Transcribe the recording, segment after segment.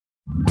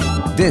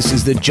This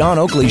is the John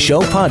Oakley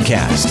Show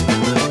podcast.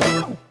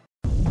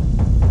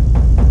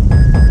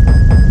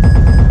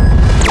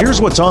 Here's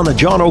what's on the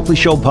John Oakley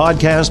Show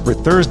podcast for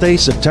Thursday,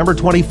 September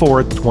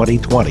 24th,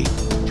 2020.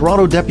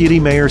 Toronto Deputy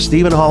Mayor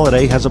Stephen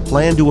Holyday has a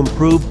plan to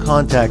improve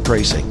contact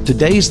tracing.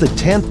 Today's the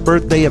 10th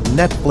birthday of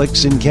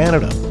Netflix in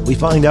Canada. We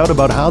find out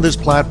about how this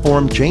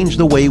platform changed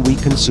the way we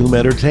consume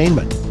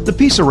entertainment. The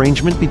peace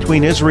arrangement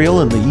between Israel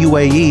and the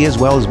UAE, as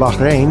well as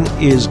Bahrain,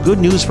 is good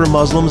news for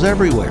Muslims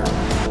everywhere.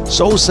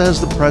 So says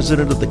the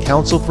president of the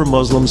Council for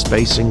Muslims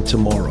facing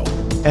tomorrow.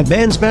 And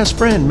man's best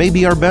friend may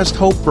be our best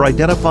hope for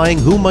identifying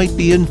who might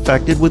be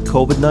infected with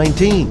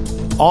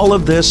COVID-19. All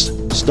of this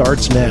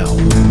starts now.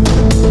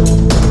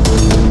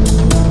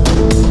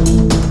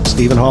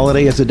 Stephen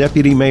Holyday, as a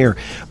deputy mayor,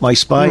 my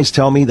spies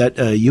tell me that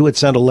you had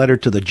sent a letter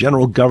to the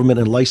General Government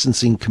and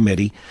Licensing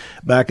Committee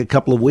back a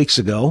couple of weeks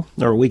ago,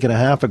 or a week and a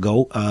half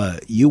ago.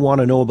 You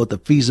want to know about the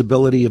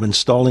feasibility of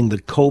installing the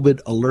COVID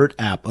Alert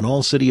app on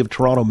all City of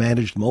Toronto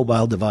managed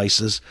mobile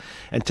devices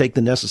and take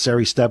the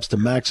necessary steps to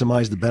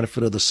maximize the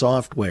benefit of the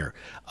software.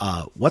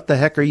 What the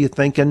heck are you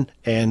thinking,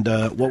 and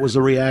what was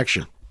the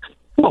reaction?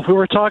 Well, we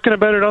were talking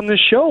about it on this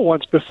show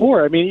once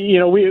before. I mean, you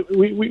know,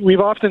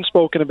 we've often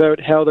spoken about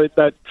how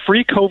that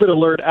free COVID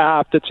Alert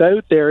app that's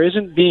out there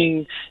isn't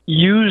being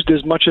used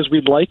as much as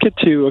we'd like it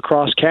to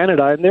across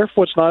Canada, and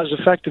therefore it's not as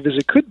effective as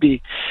it could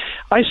be.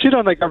 I sit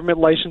on the government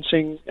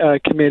licensing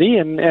committee,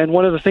 and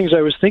one of the things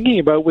I was thinking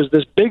about was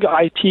this big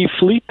IT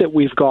fleet that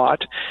we've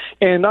got.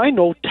 And I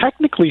know,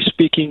 technically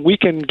speaking, we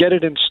can get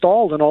it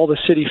installed on all the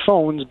city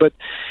phones, but,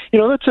 you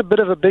know, that's a bit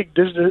of a big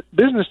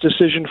business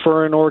decision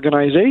for an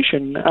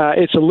organization.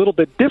 It's a little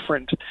bit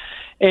different.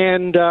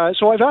 And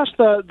so I've asked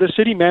the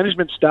city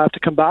management staff to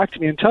come back to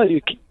me and tell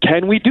you,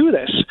 can we do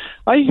this?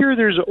 I hear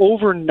there's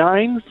over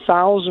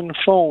 9,000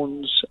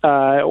 phones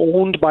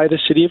owned by the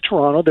City of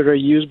Toronto that are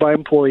used by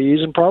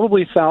employees, and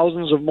probably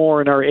thousands of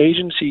more in our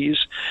agencies.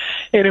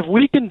 And if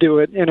we can do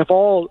it, and if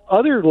all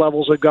other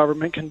levels of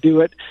government can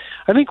do it,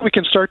 I think we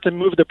can start to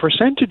move the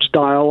percentage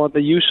dial on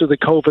the use of the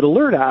COVID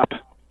Alert app.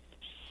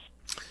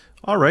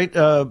 All right,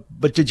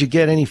 but did you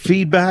get any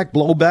feedback,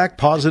 blowback,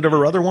 positive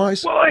or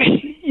otherwise? Well,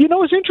 you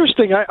know, it's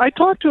interesting. I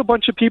talked to a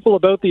bunch of people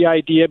about the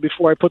idea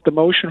before I put the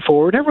motion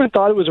forward. Everyone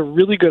thought it was a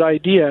really good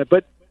idea,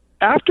 but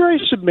after I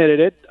submitted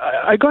it,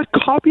 I got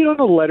copied on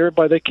a letter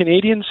by the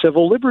Canadian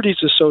Civil Liberties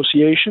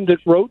Association that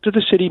wrote to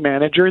the city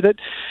manager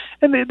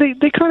and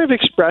they kind of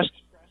expressed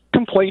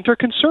complaint or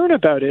concern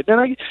about it.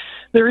 And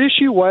their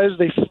issue was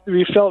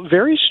we felt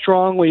very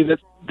strongly that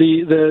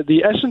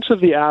the essence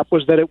of the app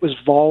was that it was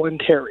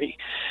voluntary.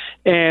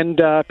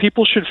 And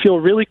people should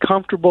feel really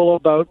comfortable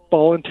about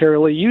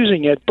voluntarily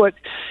using it. But,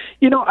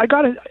 you know,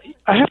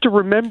 I have to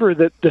remember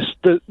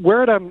that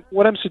what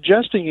I'm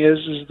suggesting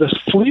is this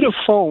fleet of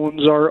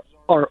phones are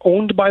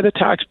owned by the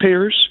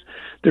taxpayers.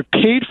 They're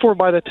paid for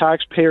by the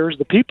taxpayers.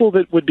 The people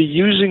that would be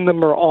using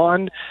them are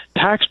on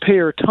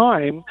taxpayer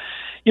time.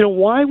 You know,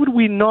 why would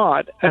we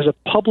not, as a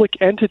public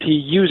entity,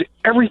 use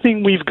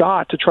everything we've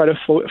got to try to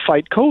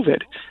fight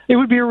COVID? It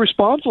would be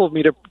irresponsible of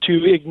me to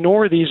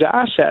ignore these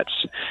assets.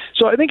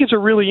 So I think it's a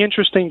really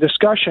interesting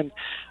discussion.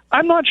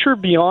 I'm not sure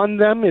beyond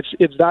them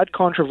it's that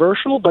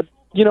controversial, but,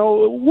 you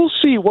know, we'll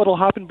see what will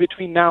happen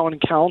between now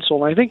and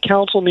council. And I think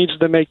council needs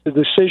to make the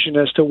decision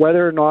as to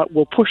whether or not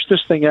we'll push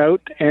this thing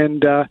out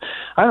and,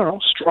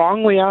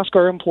 strongly ask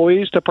our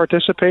employees to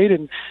participate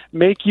and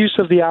make use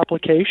of the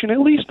application,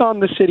 at least on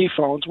the city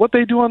phones. What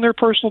they do on their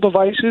personal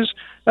devices,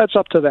 that's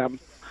up to them.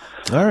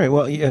 All right.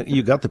 Well,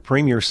 you got the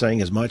Premier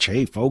saying as much.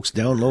 Hey, folks,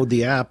 download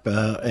the app,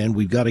 and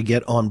we've got to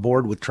get on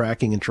board with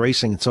tracking and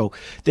tracing. So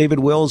David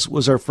Wills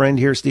was our friend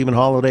here, Stephen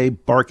Holyday,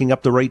 barking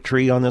up the right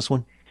tree on this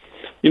one.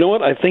 You know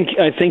what? I think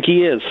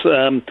he is.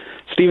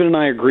 Stephen and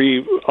I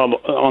agree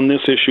on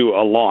this issue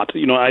a lot.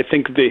 You know, I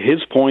think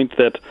his point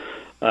that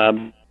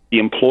the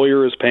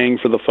employer is paying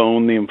for the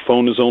phone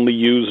is only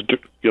used,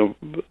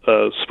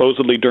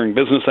 supposedly during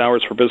business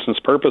hours for business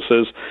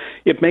purposes.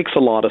 It makes a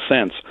lot of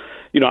sense.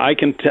 You know, I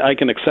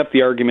can accept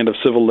the argument of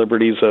civil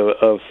liberties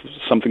of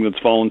something that's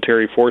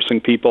voluntary,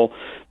 forcing people.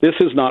 This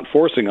is not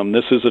forcing them.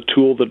 This is a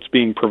tool that's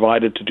being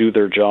provided to do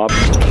their job.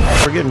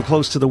 We're getting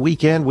close to the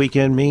weekend.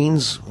 Weekend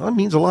means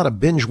a lot of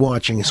binge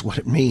watching is what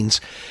it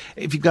means.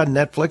 If you've got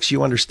Netflix,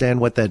 you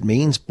understand what that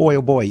means. Boy,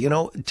 oh boy,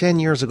 10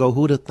 years ago,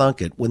 who'd have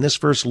thunk it? When this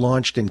first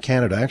launched in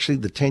Canada, actually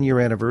the 10-year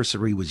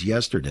anniversary was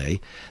yesterday,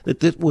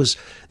 that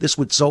this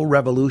would so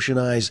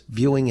revolutionize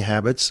viewing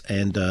habits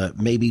and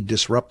maybe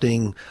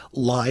disrupting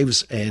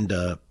lives and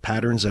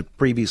patterns that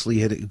previously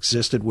had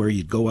existed where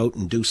you'd go out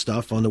and do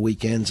stuff on the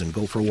weekends and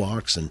go for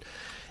walks and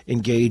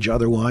engage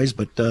otherwise.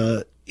 But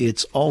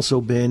it's also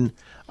been,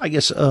 I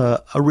guess,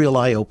 a real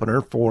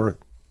eye-opener for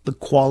the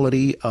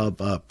quality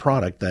of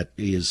product that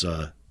is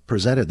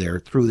presented there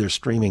through their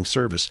streaming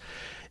service.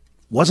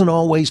 Wasn't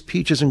always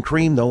peaches and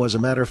cream, though. As a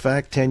matter of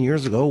fact, 10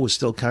 years ago, it was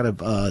still kind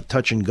of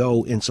touch and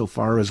go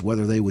insofar as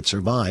whether they would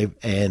survive.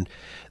 And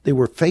they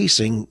were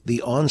facing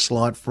the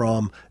onslaught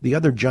from the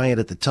other giant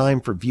at the time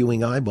for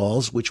viewing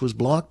eyeballs, which was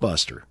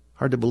Blockbuster.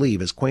 Hard to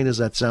believe. As quaint as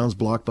that sounds,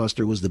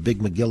 Blockbuster was the big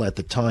McGill at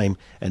the time,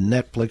 and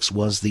Netflix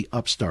was the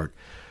upstart.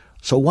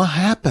 So what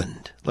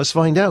happened? Let's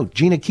find out.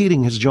 Gina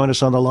Keating has joined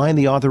us on the line,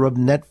 the author of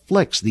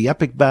Netflix, The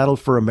Epic Battle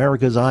for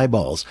America's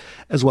Eyeballs,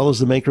 as well as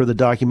the maker of the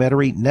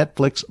documentary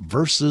Netflix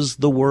versus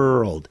the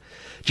World.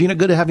 Gina,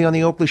 good to have you on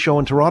the Oakley Show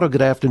in Toronto.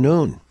 Good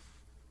afternoon.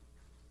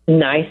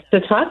 Nice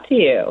to talk to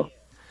you.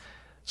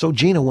 So,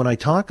 Gina, when I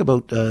talk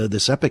about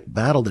this epic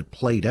battle that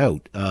played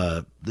out,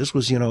 this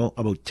was,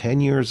 about 10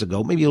 years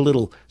ago, maybe a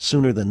little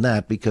sooner than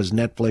that, because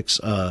Netflix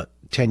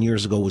 10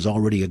 years ago was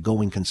already a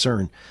going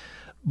concern.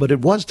 But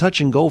it was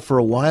touch and go for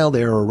a while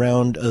there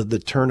around the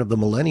turn of the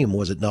millennium,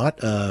 was it not,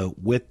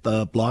 with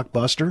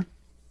Blockbuster?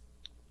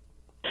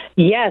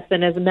 Yes,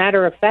 and as a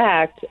matter of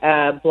fact,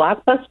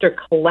 Blockbuster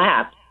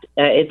collapsed.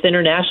 Its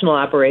international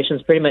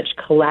operations pretty much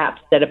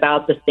collapsed at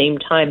about the same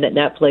time that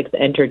Netflix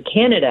entered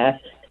Canada.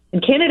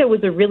 And Canada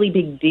was a really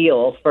big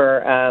deal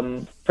for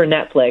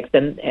Netflix,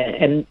 and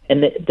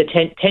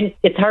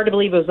it's hard to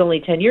believe it was only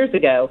 10 years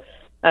ago,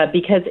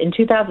 because in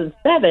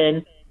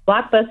 2007,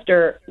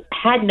 Blockbuster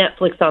had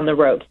Netflix on the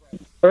ropes.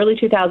 Early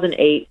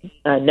 2008,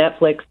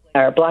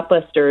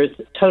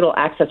 Blockbuster's Total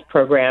Access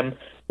program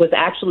was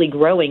actually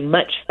growing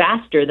much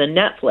faster than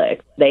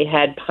Netflix. They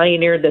had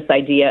pioneered this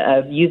idea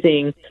of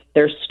using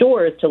their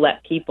stores to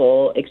let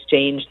people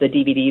exchange the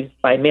DVDs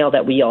by mail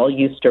that we all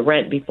used to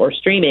rent before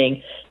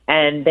streaming,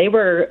 and they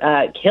were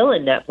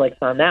killing Netflix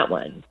on that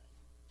one.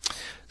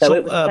 So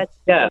it was set to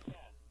go.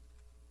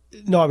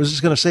 No, I was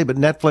just going to say, but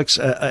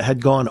Netflix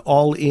had gone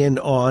all in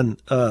on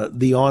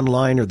the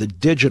online or the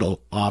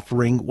digital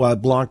offering, while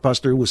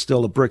Blockbuster was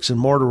still a bricks and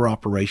mortar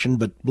operation.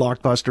 But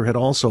Blockbuster had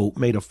also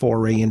made a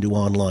foray into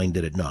online,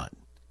 did it not?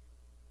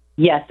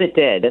 Yes, it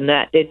did, and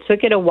that it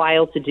took it a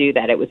while to do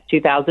that. It was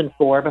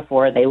 2004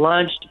 before they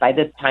launched. By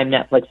this time,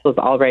 Netflix was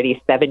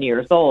already 7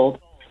 years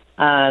old.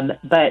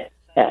 But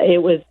I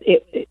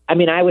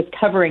was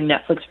covering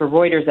Netflix for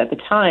Reuters at the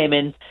time,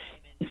 and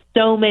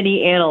so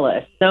many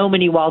analysts, so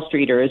many Wall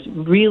Streeters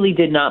really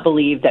did not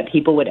believe that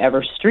people would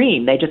ever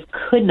stream. They just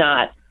could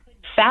not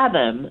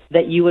fathom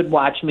that you would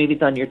watch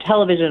movies on your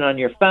television, on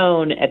your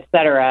phone, et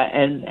cetera.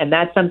 And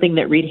that's something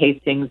that Reed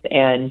Hastings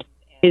and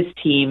his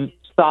team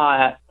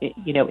saw,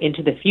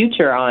 into the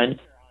future on.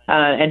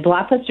 And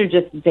Blockbuster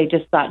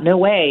just thought, no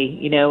way,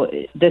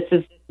 this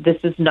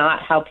is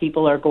not how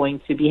people are going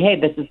to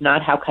behave. This is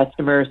not how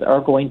customers are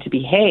going to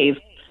behave.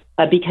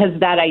 Because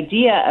that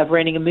idea of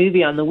renting a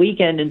movie on the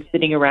weekend and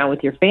sitting around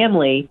with your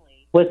family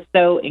was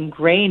so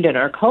ingrained in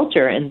our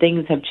culture, and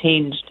things have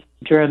changed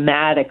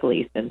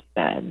dramatically since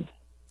then.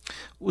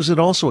 Was it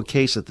also a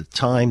case at the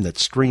time that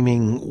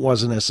streaming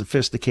wasn't as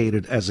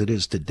sophisticated as it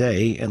is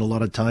today, and a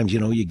lot of times,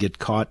 you get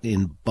caught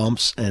in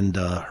bumps and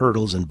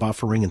hurdles and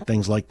buffering and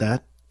things like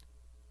that?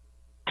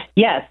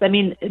 Yes. I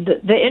mean,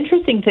 the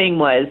interesting thing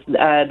was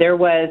there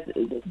was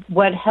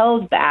what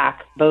held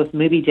back both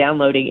movie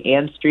downloading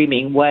and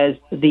streaming was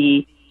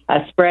the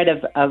spread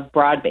of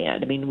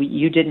broadband. I mean,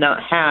 you did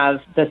not have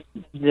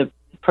the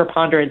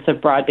preponderance of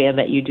broadband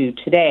that you do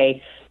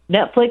today.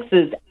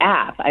 Netflix's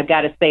app, I've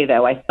got to say,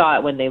 though, I saw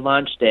it when they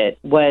launched it,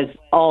 was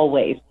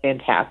always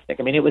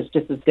fantastic. I mean, it was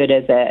just as good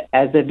as a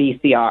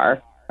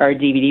VCR or a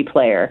DVD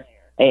player,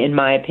 in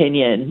my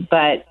opinion.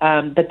 But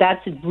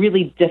that's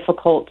really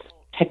difficult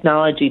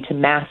technology to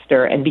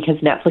master, and because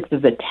Netflix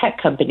is a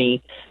tech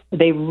company,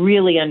 they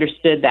really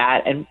understood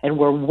that and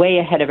were way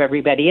ahead of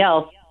everybody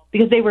else,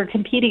 because they were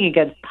competing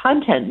against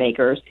content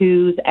makers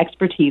whose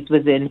expertise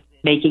was in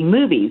making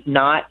movies,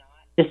 not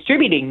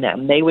distributing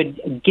them. They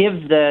would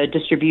give the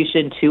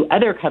distribution to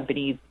other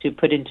companies to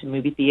put into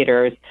movie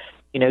theaters,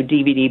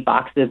 DVD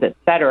boxes,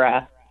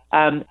 etc.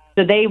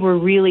 So they were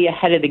really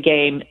ahead of the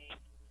game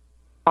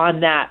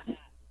on that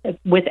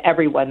with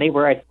everyone. They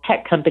were a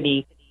tech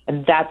company,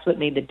 and that's what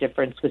made the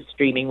difference with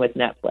streaming with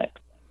Netflix.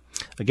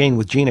 Again,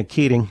 with Gina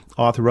Keating,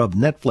 author of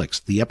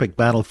Netflix, The Epic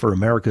Battle for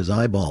America's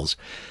Eyeballs.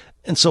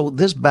 And so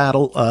this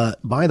battle,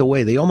 by the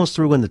way, they almost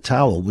threw in the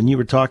towel when you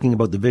were talking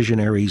about the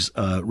visionaries,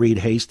 Reed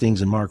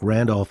Hastings and Mark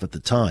Randolph at the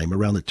time,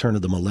 around the turn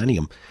of the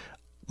millennium.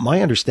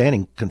 My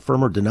understanding,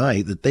 confirm or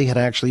deny, that they had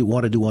actually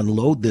wanted to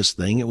unload this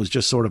thing. It was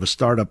just sort of a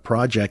startup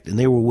project, and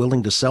they were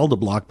willing to sell to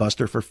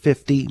Blockbuster for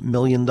 $50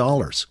 million.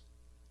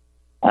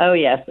 Oh,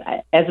 yes.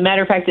 As a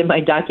matter of fact, in my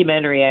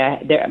documentary,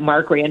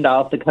 Mark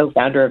Randolph, the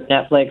co-founder of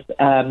Netflix,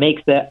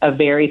 makes a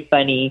very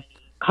funny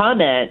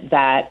comment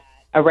that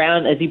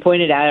around, as you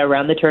pointed out,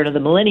 around the turn of the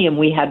millennium,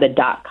 we had the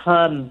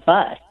dot-com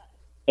bust,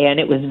 and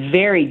it was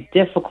very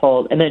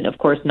difficult. And then, of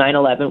course,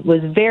 9/11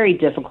 was very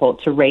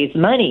difficult to raise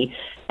money.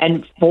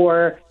 And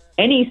for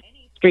any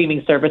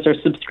streaming service or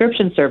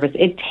subscription service,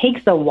 it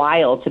takes a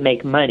while to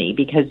make money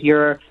because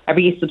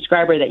every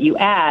subscriber that you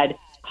add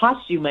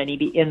costs you money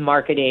in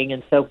marketing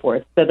and so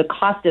forth. So the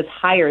cost is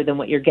higher than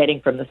what you're getting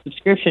from the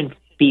subscription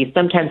fee,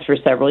 sometimes for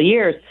several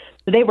years.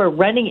 So they were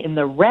running in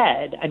the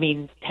red,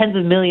 tens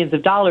of millions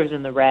of dollars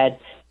in the red.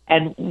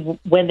 And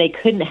when they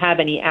couldn't have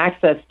any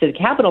access to the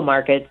capital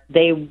markets,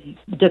 they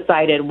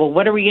decided, well,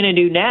 what are we going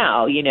to do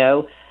now?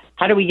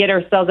 how do we get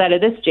ourselves out of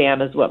this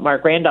jam, is what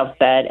Mark Randolph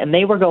said. And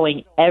they were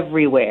going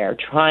everywhere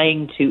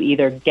trying to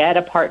either get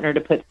a partner to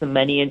put some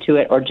money into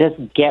it or just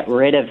get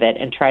rid of it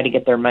and try to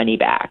get their money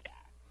back.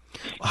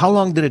 How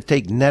long did it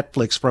take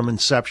Netflix from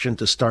inception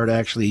to start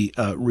actually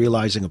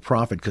realizing a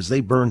profit? Because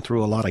they burned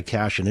through a lot of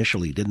cash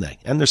initially, didn't they?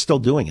 And they're still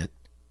doing it.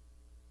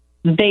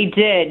 They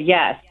did,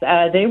 yes.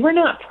 They were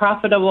not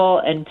profitable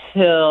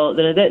until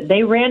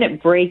they ran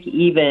at break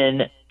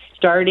even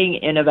starting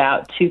in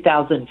about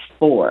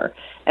 2004.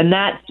 And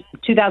that's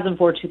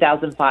 2004,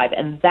 2005.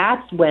 And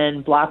that's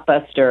when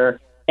Blockbuster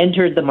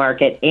entered the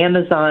market.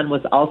 Amazon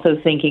was also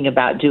thinking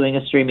about doing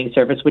a streaming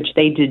service, which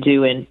they did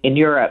do in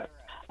Europe.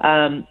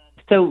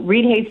 So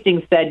Reed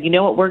Hastings said, you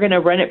know what, we're going to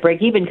run it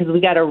break even because we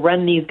got to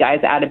run these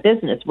guys out of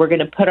business. We're going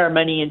to put our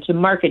money into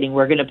marketing.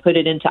 We're going to put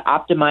it into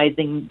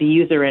optimizing the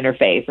user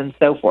interface and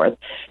so forth.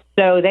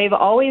 So they've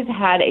always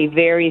had a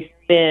very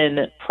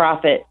thin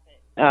profit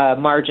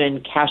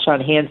margin, cash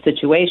on hand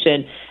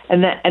situation.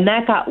 And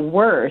that got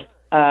worse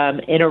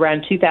in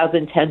around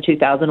 2010,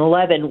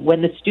 2011,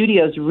 when the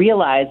studios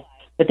realized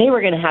that they were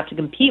going to have to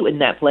compete with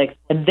Netflix,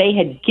 and they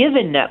had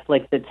given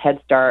Netflix its head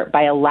start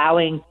by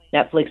allowing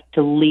Netflix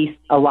to lease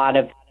a lot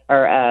of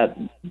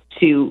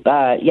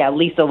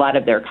lease a lot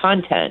of their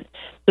content.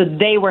 So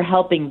they were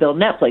helping build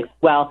Netflix.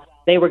 Well,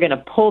 they were going to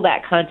pull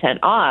that content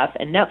off,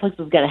 and Netflix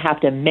was going to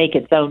have to make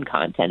its own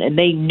content, and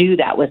they knew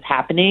that was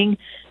happening.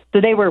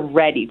 So they were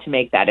ready to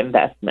make that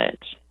investment.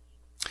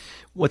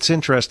 What's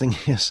interesting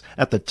is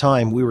at the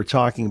time we were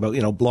talking about,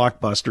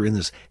 Blockbuster in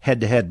this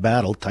head-to-head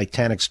battle,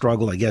 titanic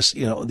struggle, I guess,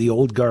 the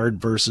old guard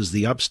versus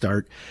the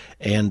upstart.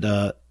 And,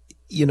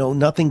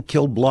 nothing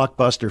killed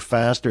Blockbuster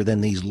faster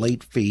than these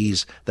late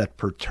fees that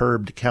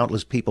perturbed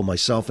countless people,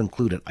 myself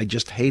included. I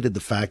just hated the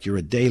fact you're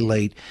a day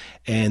late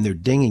and they're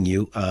dinging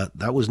you.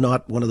 That was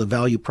not one of the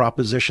value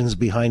propositions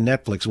behind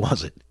Netflix,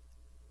 was it?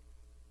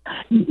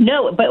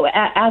 No, but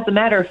as a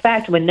matter of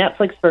fact, when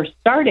Netflix first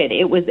started,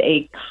 it was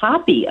a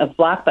copy of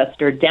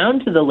Blockbuster down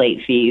to the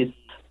late fees,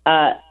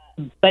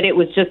 but it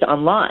was just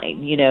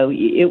online.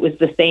 It was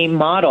the same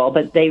model,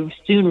 but they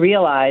soon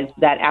realized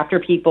that after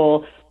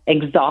people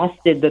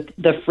exhausted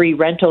the free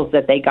rentals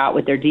that they got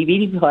with their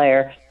DVD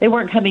player, they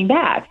weren't coming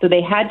back. So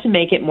they had to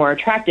make it more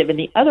attractive. And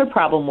the other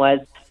problem was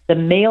the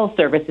mail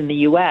service in the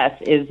U.S.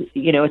 is,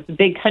 it's a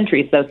big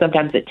country, so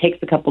sometimes it takes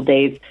a couple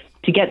days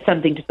to get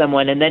something to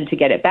someone, and then to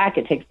get it back,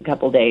 it takes a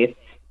couple days.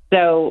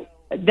 So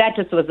that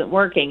just wasn't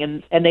working.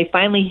 And they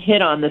finally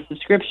hit on the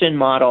subscription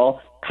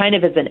model kind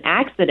of as an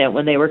accident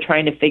when they were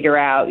trying to figure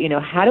out,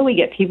 how do we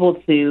get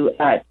people to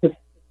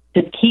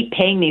keep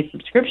paying these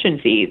subscription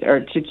fees,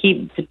 or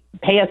to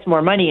pay us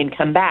more money and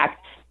come back.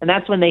 And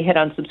that's when they hit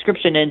on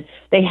subscription, and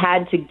they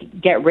had to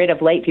get rid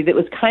of late fees. It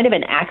was kind of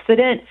an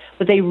accident,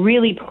 but they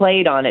really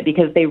played on it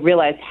because they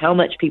realized how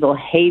much people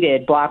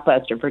hated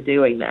Blockbuster for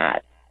doing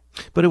that.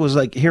 But it was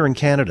like here in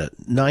Canada,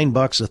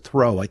 $9 a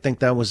throw. I think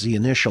that was the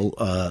initial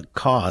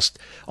cost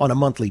on a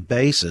monthly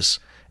basis.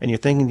 And you're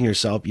thinking to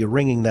yourself, you're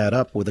ringing that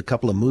up with a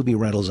couple of movie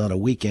rentals on a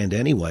weekend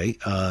anyway.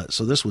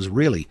 So this was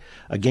really,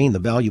 again, the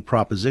value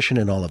proposition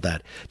in all of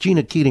that.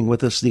 Gina Keating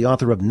with us, the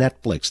author of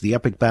Netflix, The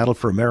Epic Battle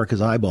for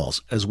America's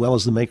Eyeballs, as well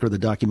as the maker of the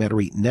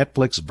documentary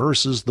Netflix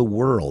versus the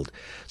World.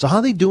 So how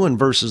are they doing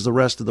versus the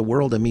rest of the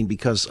world? I mean,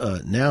 because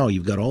now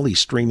you've got all these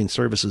streaming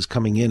services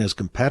coming in as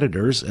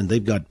competitors, and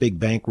they've got big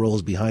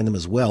bankrolls behind them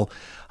as well.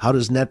 How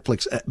does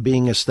Netflix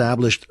being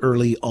established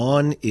early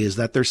on, is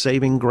that their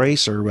saving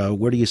grace, or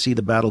where do you see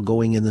the battle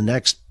going in the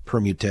next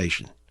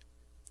permutation?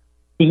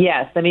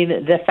 Yes. I mean,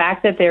 the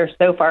fact that they're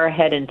so far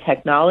ahead in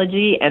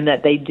technology and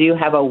that they do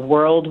have a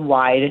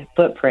worldwide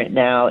footprint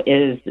now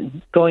is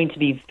going to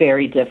be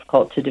very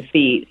difficult to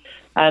defeat.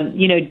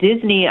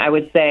 Disney, I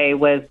would say,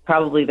 was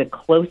probably the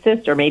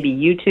closest, or maybe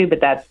YouTube,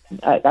 but that's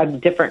a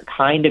different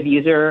kind of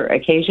user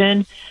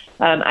occasion.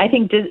 I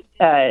think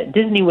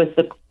Disney was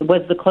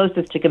the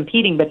closest to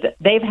competing, but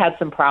they've had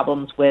some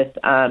problems with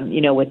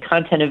with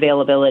content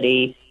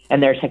availability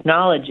and their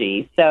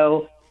technology.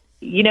 So,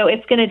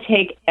 it's going to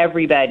take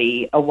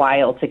everybody a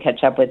while to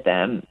catch up with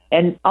them.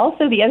 And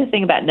also, the other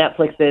thing about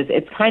Netflix is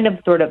it's kind of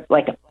sort of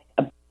like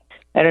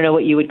I don't know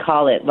what you would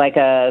call it, like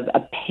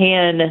a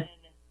pan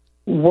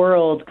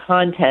world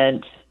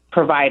content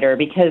provider,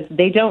 because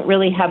they don't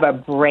really have a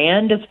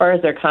brand as far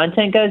as their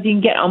content goes. You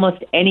can get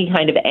almost any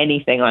kind of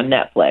anything on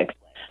Netflix.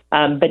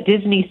 But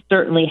Disney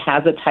certainly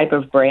has a type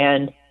of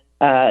brand.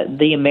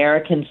 The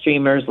American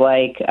streamers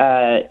like,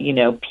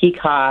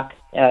 Peacock,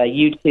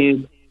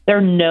 YouTube, they're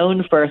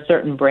known for a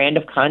certain brand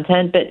of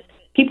content, but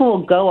people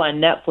will go on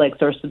Netflix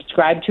or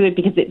subscribe to it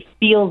because it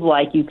feels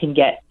like you can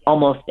get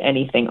almost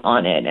anything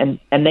on it.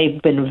 And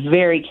they've been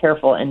very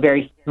careful and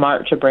very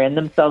smart to brand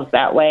themselves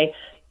that way.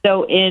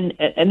 So and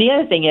the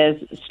other thing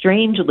is,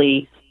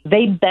 strangely,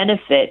 they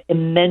benefit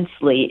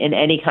immensely in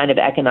any kind of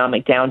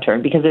economic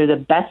downturn because they're the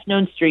best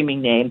known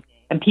streaming name,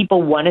 and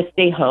people want to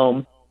stay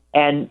home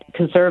and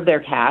conserve their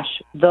cash.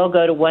 They'll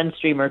go to one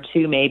stream or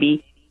two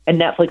maybe, and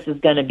Netflix is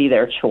going to be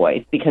their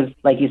choice because,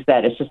 like you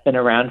said, it's just been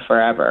around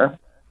forever.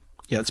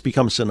 Yeah, it's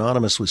become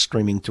synonymous with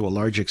streaming to a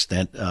large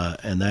extent,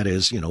 and that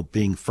is,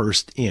 being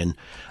first in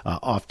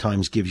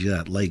oftentimes gives you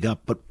that leg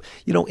up. But,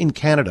 in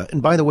Canada,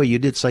 and by the way, you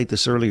did cite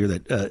this earlier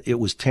that it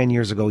was 10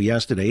 years ago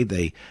yesterday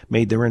they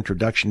made their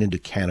introduction into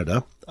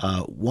Canada.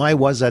 Why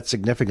was that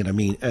significant? I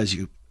mean, as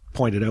you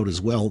pointed out as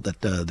well,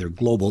 that they're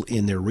global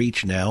in their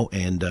reach now,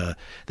 and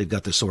they've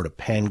got this sort of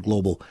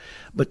pan-global.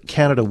 But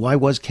Canada, why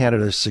was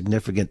Canada a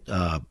significant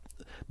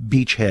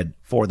beachhead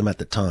for them at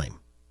the time?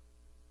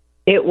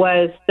 It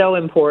was so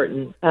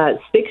important.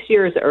 6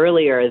 years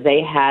earlier,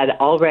 they had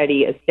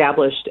already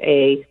established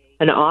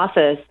an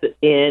office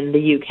in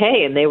the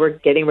UK, and they were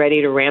getting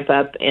ready to ramp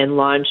up and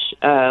launch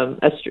a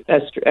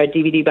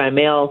DVD by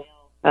mail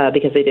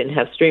because they didn't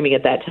have streaming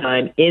at that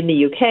time in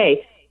the UK.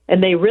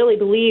 And they really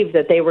believed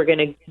that they were going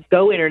to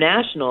go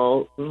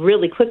international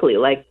really quickly,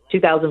 like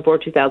 2004,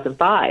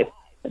 2005.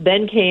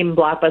 Then came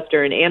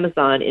Blockbuster and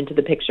Amazon into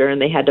the picture,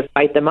 and they had to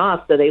fight them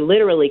off. So they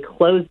literally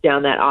closed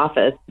down that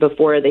office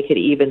before they could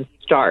even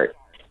start.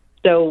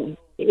 So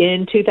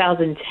in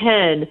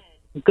 2010,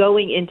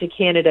 going into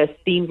Canada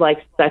seemed like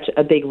such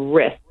a big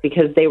risk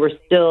because they were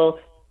still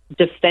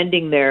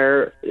defending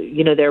their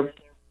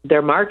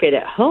market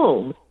at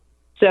home.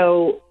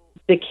 So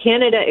the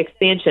Canada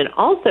expansion,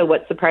 also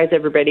what surprised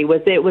everybody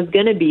was it was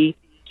going to be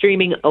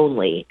streaming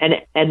only.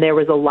 And there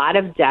was a lot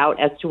of doubt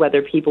as to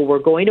whether people were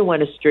going to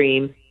want to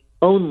stream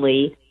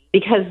only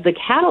because the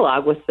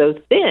catalog was so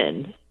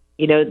thin.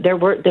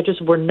 There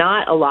just were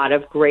not a lot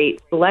of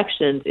great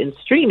selections in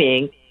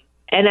streaming.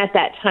 And at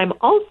that time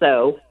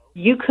also,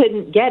 you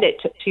couldn't get it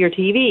to your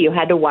TV. You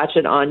had to watch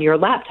it on your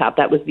laptop.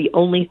 That was the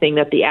only thing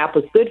that the app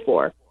was good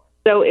for.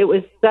 So it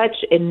was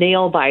such a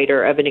nail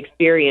biter of an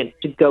experience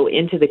to go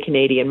into the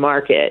Canadian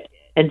market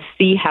and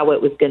see how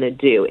it was going to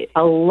do.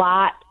 A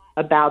lot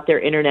about their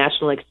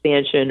international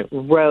expansion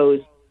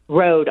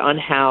rode on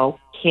how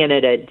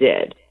Canada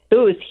did.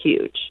 So it was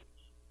huge.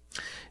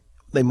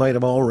 They might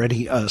have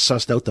already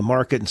sussed out the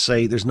market and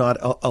say there's not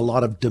a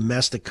lot of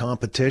domestic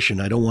competition.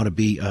 I don't want to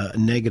be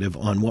negative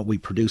on what we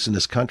produce in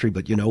this country,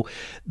 but,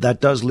 that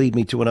does lead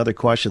me to another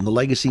question. The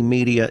legacy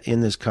media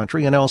in this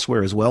country and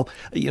elsewhere as well,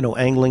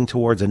 angling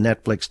towards a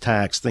Netflix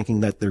tax,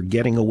 thinking that they're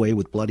getting away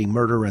with bloody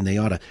murder and they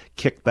ought to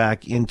kick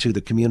back into the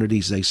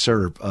communities they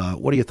serve.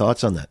 What are your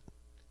thoughts on that?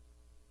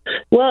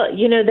 Well,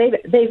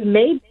 they've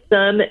made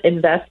some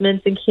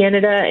investments in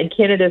Canada, and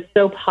Canada is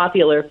so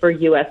popular for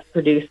U.S.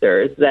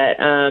 producers that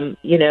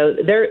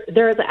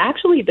there's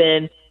actually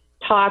been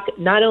talk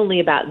not only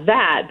about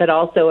that, but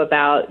also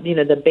about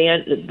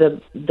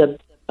the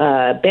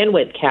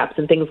bandwidth caps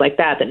and things like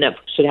that Netflix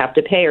should have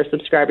to pay, or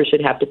subscribers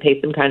should have to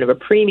pay some kind of a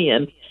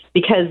premium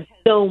because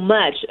so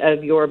much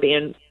of your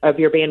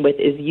bandwidth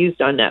is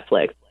used on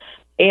Netflix.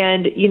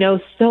 And,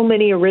 so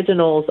many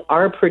originals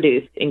are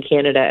produced in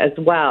Canada as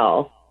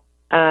well.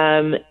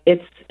 I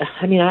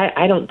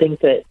don't think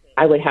that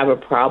I would have a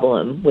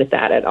problem with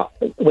that at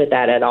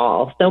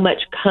all. So much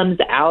comes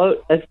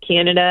out of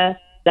Canada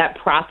that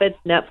profits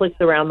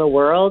Netflix around the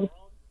world.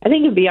 I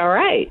think it'd be all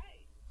right.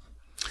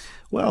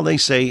 Well, they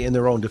say in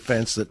their own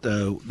defense that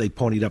they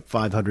ponied up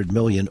 $500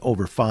 million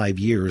over 5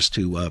 years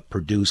to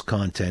produce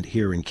content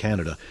here in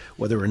Canada.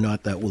 Whether or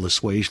not that will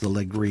assuage the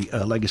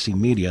legacy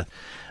media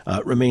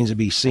remains to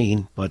be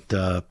seen.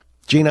 But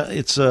Gina,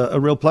 it's a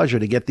real pleasure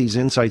to get these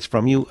insights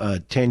from you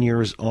 10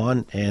 years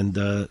on, and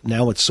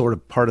now it's sort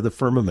of part of the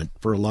firmament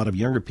for a lot of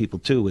younger people,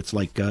 too. It's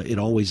like it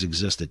always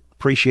existed.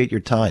 Appreciate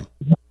your time.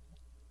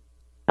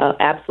 Oh,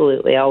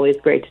 absolutely. Always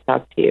great to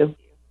talk to you.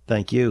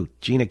 Thank you.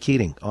 Gina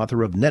Keating,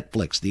 author of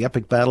Netflix, The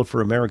Epic Battle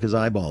for America's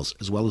Eyeballs,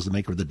 as well as the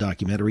maker of the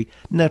documentary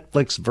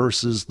Netflix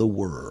versus the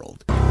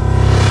World.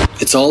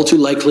 It's all too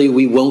likely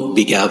we won't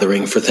be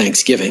gathering for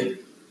Thanksgiving,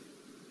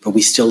 but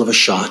we still have a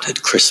shot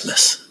at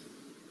Christmas.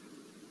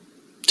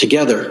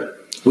 Together,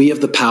 we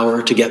have the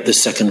power to get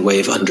this second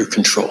wave under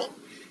control.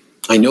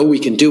 I know we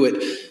can do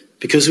it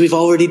because we've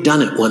already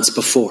done it once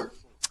before.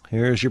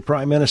 Here's your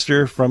Prime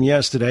Minister from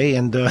yesterday,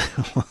 and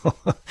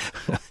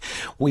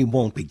we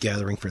won't be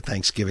gathering for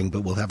Thanksgiving, but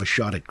we'll have a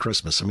shot at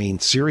Christmas. I mean,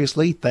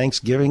 seriously,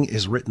 Thanksgiving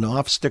is written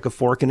off. Stick a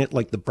fork in it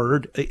like the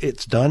bird.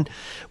 It's done.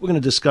 We're going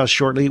to discuss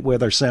shortly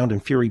with our Sound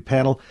and Fury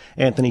panel,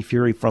 Anthony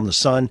Fury from The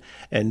Sun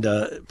and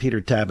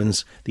Peter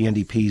Tabbins, the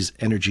NDP's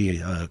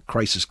energy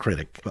crisis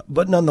critic.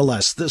 But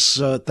nonetheless, this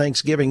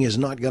Thanksgiving is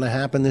not going to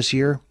happen this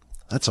year.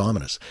 That's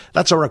ominous.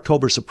 That's our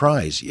October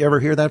surprise. You ever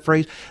hear that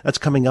phrase? That's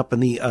coming up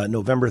in the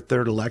November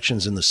 3rd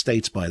elections in the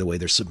States, by the way.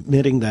 They're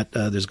submitting that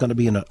there's going to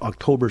be an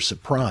October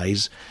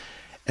surprise.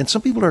 And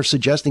some people are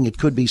suggesting it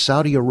could be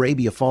Saudi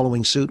Arabia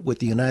following suit with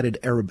the United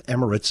Arab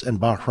Emirates and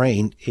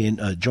Bahrain in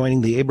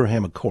joining the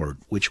Abraham Accord,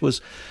 which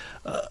was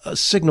a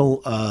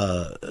signal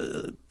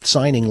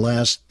signing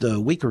last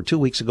week or 2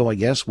 weeks ago, I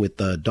guess, with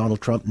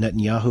Donald Trump,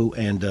 Netanyahu,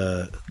 and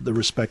the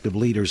respective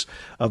leaders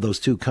of those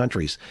two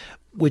countries,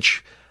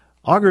 which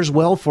augurs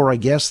well for, I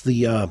guess,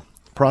 the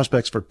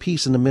prospects for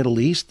peace in the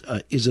Middle East.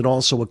 Is it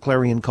also a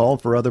clarion call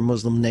for other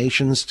Muslim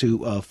nations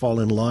to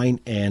fall in line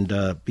and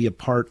be a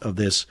part of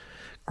this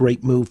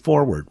great move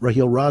forward.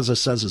 Raheel Raza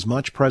says as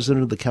much,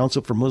 president of the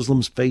Council for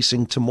Muslims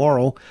Facing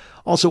Tomorrow,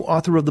 also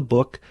author of the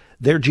book,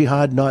 Their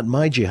Jihad, Not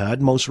My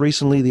Jihad, most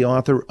recently the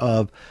author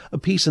of a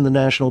piece in the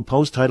National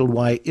Post titled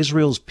Why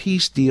Israel's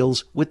Peace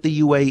Deals with the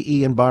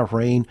UAE and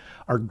Bahrain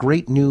Are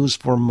Great News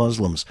for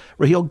Muslims.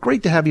 Raheel,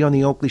 great to have you on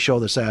the Oakley Show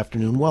this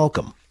afternoon.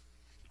 Welcome.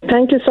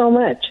 Thank you so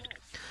much.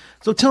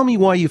 So tell me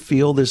why you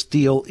feel this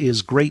deal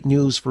is great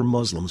news for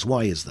Muslims.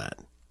 Why is that?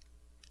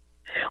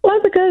 Well,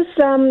 because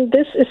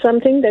this is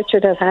something that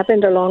should have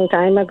happened a long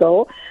time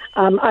ago.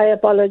 I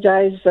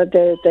apologize that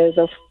there's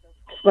a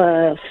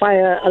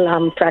fire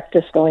alarm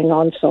practice going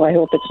on, so I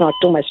hope it's not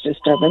too much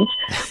disturbance.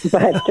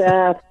 But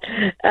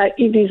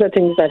these are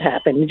things that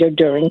happen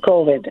during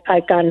COVID.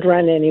 I can't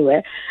run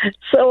anywhere.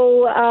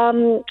 So, I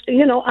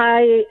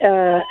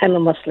am a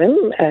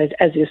Muslim,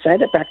 as you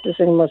said, a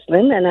practicing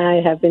Muslim, and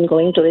I have been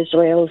going to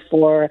Israel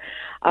for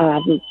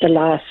the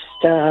last,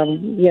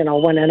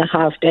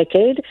 1.5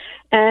 decades.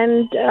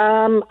 And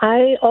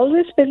I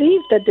always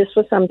believed that this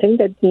was something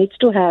that needs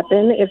to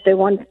happen. If they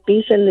want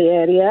peace in the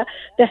area,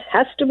 there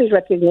has to be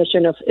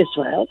recognition of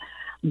Israel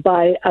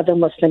by other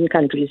Muslim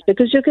countries,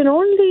 because you can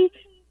only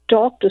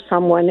talk to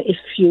someone if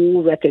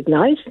you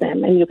recognize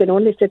them, and you can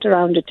only sit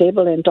around a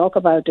table and talk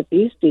about a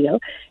peace deal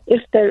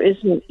if there is,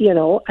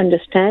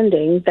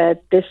 understanding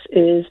that this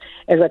is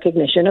a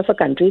recognition of a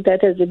country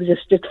that has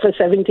existed for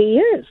 70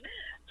 years.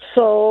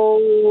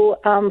 So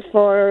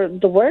for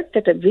the work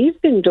that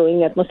we've been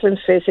doing at Muslims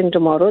Facing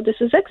Tomorrow, this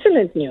is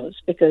excellent news,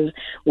 because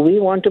we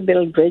want to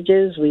build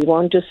bridges, we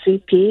want to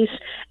see peace,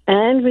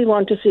 and we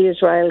want to see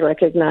Israel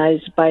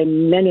recognized by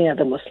many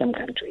other Muslim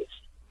countries.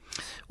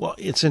 Well,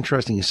 it's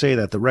interesting you say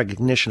that, the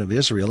recognition of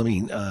Israel. I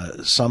mean,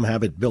 some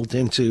have it built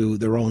into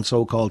their own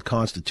so-called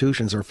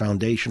constitutions or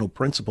foundational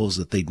principles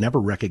that they'd never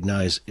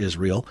recognize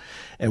Israel,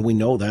 and we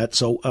know that.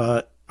 So,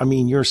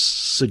 you're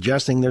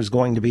suggesting there's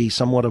going to be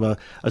somewhat of a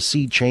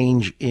sea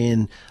change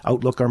in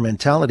outlook or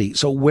mentality.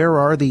 So where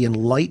are the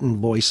enlightened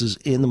voices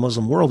in the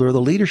Muslim world, or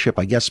the leadership,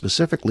 I guess,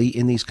 specifically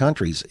in these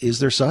countries? Is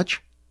there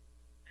such?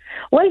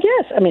 Well, yes.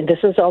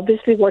 This is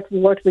obviously what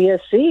we are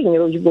seeing.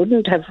 You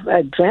wouldn't have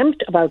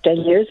dreamt about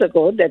 10 years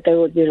ago that there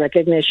would be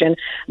recognition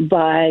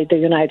by the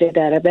United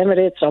Arab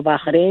Emirates or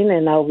Bahrain,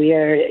 and now we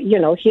are,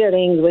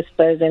 hearing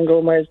whispers and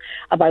rumors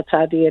about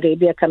Saudi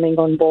Arabia coming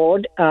on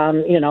board,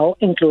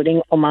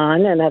 including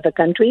Oman and other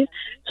countries.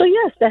 So,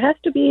 yes, there has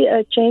to be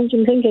a change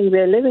in thinking. We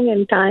are living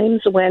in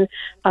times when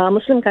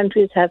Muslim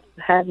countries have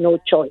had no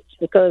choice,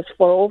 because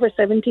for over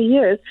 70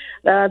 years,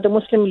 the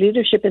Muslim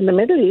leadership in the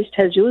Middle East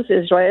has used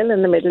Israel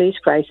and the Middle East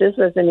crisis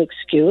as an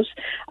excuse,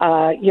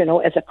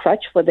 as a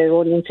crutch for their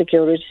own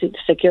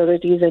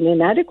insecurities and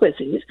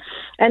inadequacies.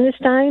 And it's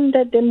time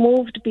that they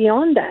moved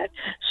beyond that.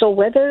 So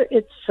whether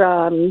it's,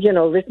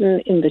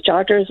 written in the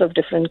charters of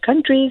different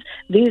countries,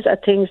 these are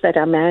things that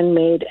are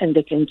man-made and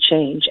they can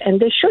change, and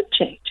they should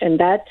change. And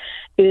that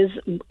is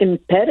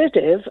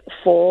imperative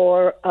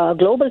for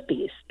global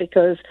peace,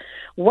 because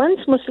once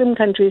Muslim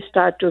countries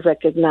start to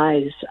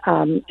recognize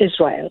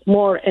Israel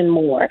more and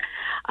more,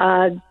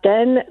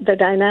 then the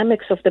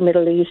dynamics of the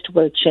Middle East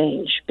will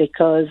change,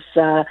 because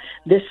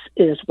this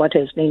is what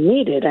has been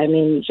needed.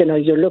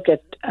 You look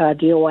at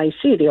the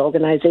OIC, the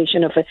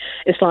Organization of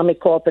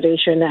Islamic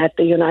Cooperation at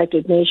the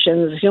United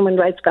Nations Human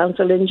Rights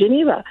Council in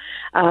Geneva.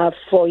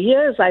 For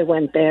years I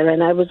went there,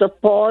 and I was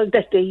appalled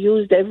that they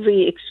used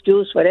every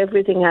excuse for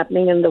everything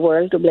happening in the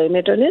world to blame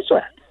it on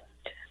Israel.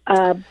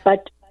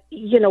 But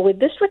with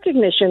this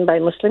recognition by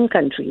Muslim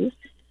countries,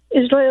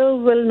 Israel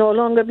will no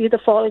longer be the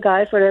fall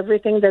guy for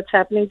everything that's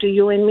happening to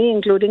you and me,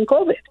 including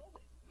COVID.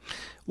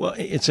 Well,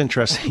 it's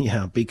interesting,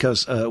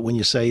 because when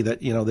you say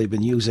that, they've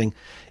been using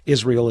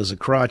Israel as a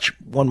crutch,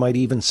 one might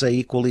even say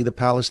equally the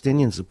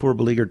Palestinians, the poor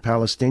beleaguered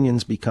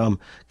Palestinians, become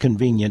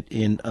convenient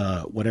in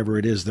whatever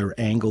it is, their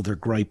angle, their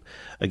gripe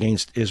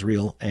against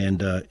Israel,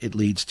 and it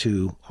leads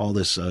to all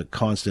this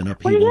constant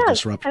upheaval,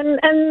 disruption.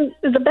 And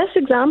the best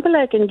example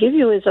I can give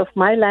you is of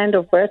my land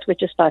of birth,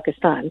 which is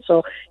Pakistan.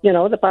 So,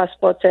 the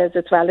passport says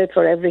it's valid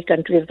for every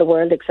country of the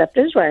world except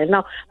Israel.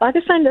 Now,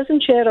 Pakistan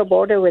doesn't share a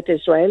border with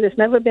Israel. It's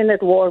never been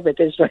at war with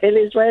Israel.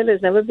 Israel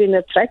has never been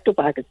a threat to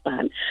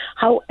Pakistan.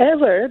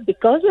 However,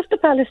 because of the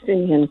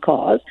Palestinian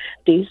cause,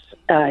 these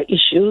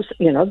issues,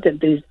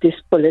 these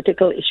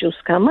political issues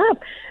come up.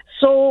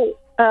 So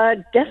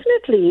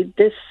definitely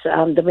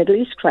the Middle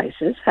East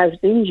crisis has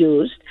been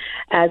used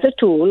as a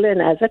tool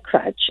and as a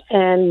crutch.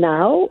 And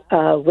now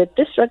with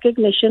this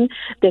recognition,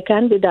 there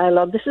can be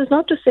dialogue. This is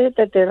not to say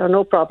that there are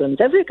no problems.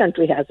 Every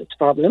country has its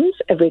problems.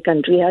 Every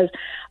country has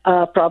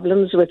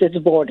problems with its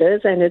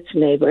borders and its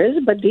neighbors,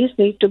 but these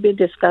need to be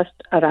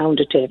discussed around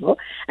a table.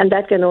 And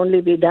that can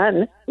only be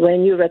done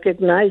when you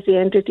recognize the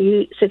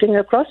entity sitting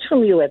across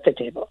from you at the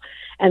table.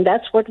 And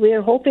that's what we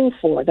are hoping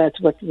for. That's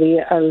what we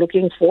are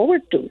looking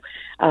forward to,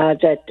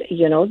 that,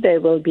 there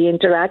will be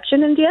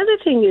interaction. And the other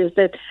thing is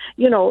that,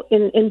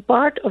 in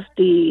part of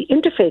the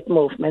interfaith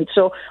movement,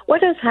 so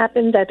what has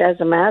happened that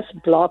as a mass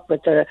bloc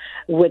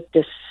with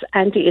this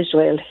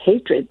anti-Israel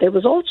hatred, there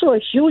was also a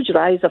huge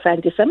rise of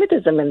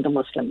anti-Semitism in the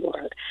Muslim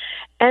world.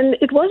 And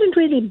it wasn't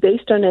really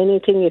based on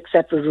anything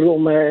except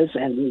rumors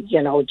and,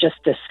 just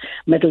this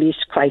Middle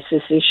East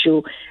crisis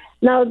issue.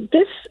 Now,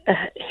 this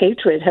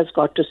hatred has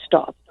got to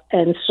stop.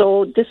 And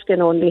so this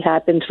can only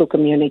happen through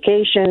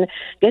communication,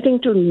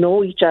 getting to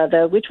know each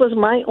other, which was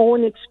my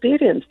own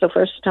experience the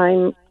first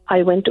time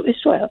I went to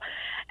Israel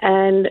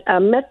and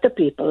met the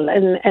people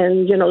and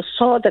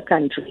saw the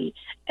country,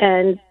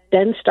 and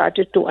then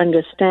started to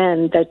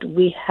understand that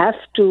we have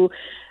to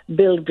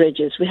build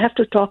bridges. We have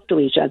to talk to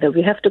each other.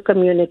 We have to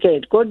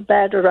communicate, good,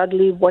 bad, or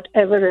ugly,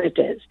 whatever it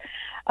is.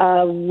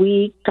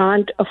 We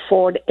can't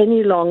afford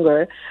any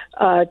longer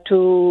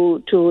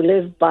to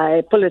live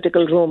by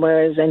political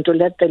rumors and to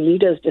let the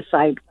leaders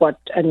decide what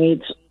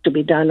needs to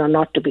be done or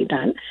not to be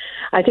done.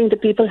 I think the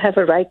people have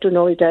a right to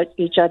know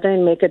each other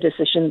and make a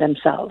decision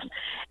themselves.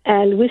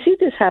 And we see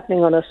this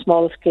happening on a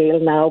small scale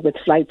now with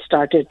flights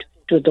started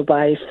to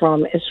Dubai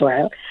from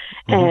Israel.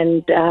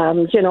 And,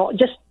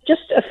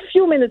 just a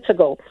few minutes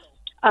ago,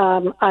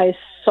 I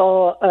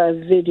saw a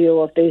video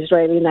of the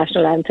Israeli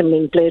national anthem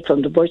being played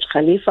from the Burj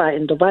Khalifa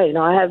in Dubai.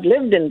 I have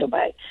lived in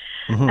Dubai.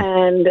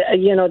 And,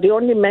 the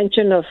only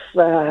mention of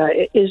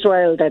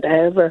Israel that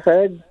I ever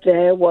heard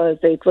there was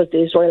the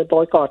Israel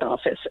boycott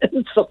office.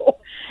 And so,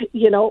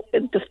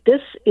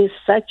 this is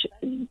such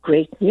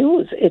great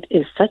news. It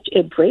is such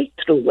a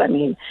breakthrough. I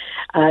mean,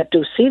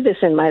 to see this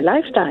in my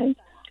lifetime.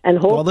 And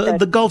hope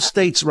the Gulf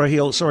states,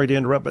 Raheel, sorry to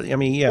interrupt, but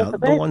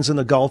the ones in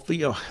the Gulf,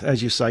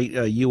 as you cite,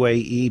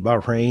 UAE,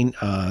 Bahrain,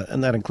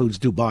 and that includes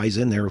Dubai's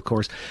in there, of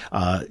course,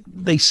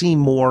 they seem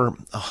more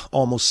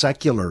almost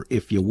secular,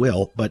 if you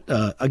will. But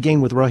again,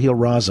 with Raheel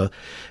Raza,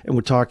 and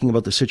we're talking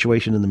about the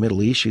situation in the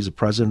Middle East, she's the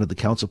president of the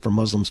Council for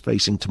Muslims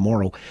Facing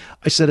Tomorrow.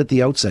 I said at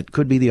the outset,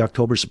 could be the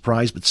October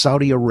surprise, but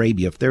Saudi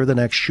Arabia, if they're the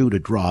next shoe to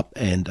drop,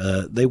 and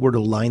they were to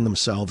align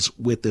themselves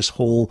with this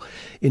whole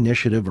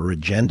initiative or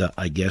agenda,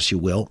 I guess you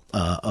will,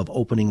 of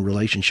opening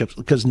relationships,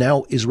 because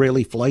now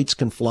Israeli flights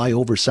can fly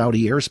over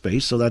Saudi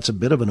airspace, so that's a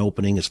bit of an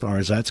opening as far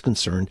as that's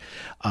concerned.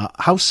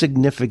 How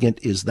significant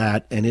is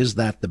that, and is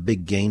that the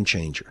big game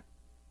changer?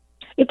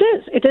 It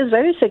is. It is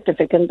very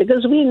significant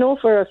because we know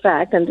for a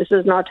fact, and this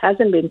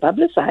hasn't been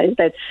publicized,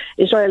 that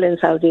Israel and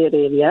Saudi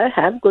Arabia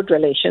have good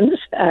relations.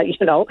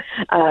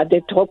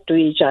 They talk to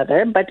each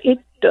other, but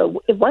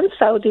once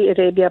Saudi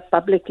Arabia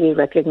publicly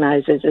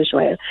recognizes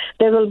Israel,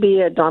 there will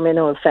be a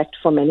domino effect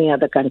for many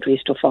other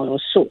countries to follow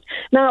suit.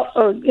 Now,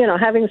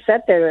 having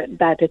said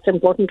that, it's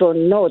important to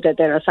know that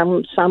there are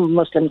some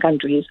Muslim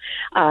countries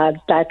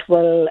that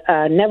will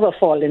never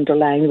fall into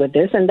line with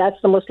this, and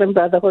that's the Muslim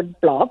Brotherhood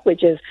bloc,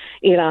 which is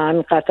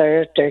Iran,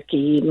 Qatar,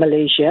 Turkey,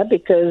 Malaysia,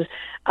 because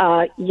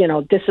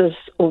this is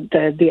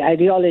the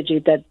ideology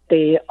that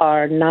they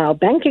are now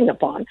banking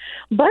upon.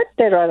 But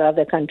there are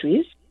other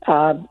countries,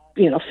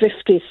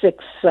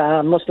 56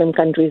 Muslim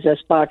countries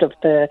as part of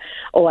the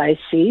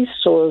OIC.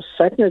 So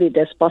certainly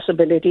there's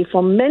possibility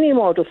for many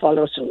more to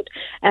follow suit.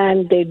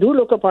 And they do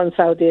look upon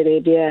Saudi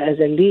Arabia as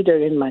a leader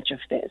in much of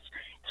this.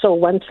 So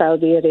once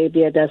Saudi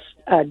Arabia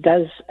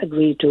does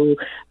agree to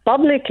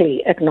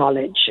publicly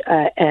acknowledge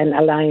and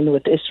align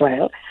with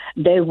Israel,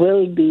 there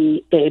will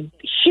be a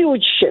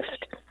huge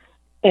shift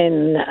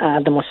in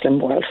the Muslim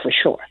world for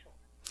sure.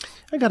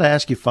 I got to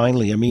ask you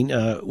finally,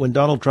 when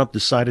Donald Trump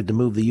decided to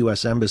move the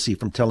U.S. Embassy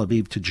from Tel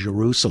Aviv to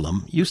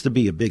Jerusalem, used to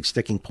be a big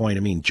sticking point.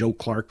 Joe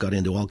Clark got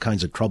into all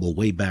kinds of trouble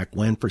way back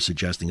when for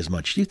suggesting as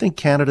much. Do you think,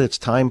 Canada, it's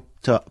time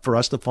for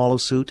us to follow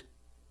suit?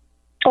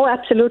 Oh,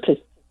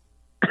 absolutely.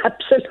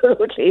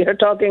 Absolutely. You're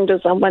talking to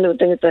someone who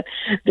thinks that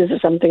this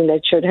is something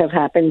that should have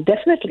happened.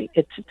 Definitely.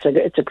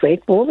 It's a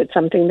great move. It's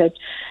something that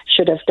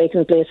should have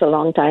taken place a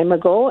long time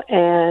ago.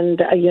 And,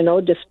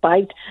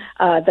 despite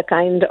the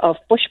kind of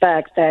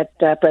pushback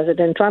that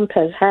President Trump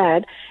has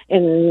had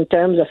in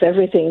terms of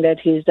everything that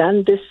he's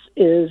done, this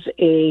is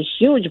a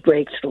huge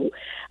breakthrough,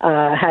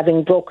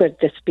 having brokered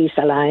this peace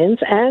alliance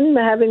and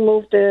having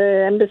moved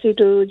the embassy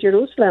to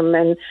Jerusalem.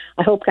 And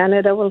I hope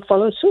Canada will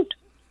follow suit.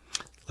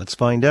 Let's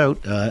find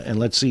out, and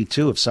let's see,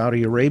 too, if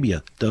Saudi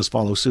Arabia does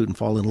follow suit and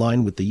fall in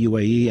line with the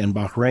UAE and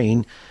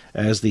Bahrain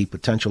as the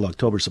potential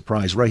October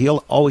surprise.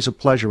 Raheel, always a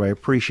pleasure. I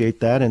appreciate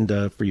that, and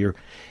for your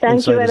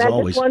insight, as always. Thank you, and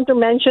I just want to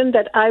mention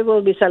that I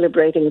will be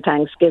celebrating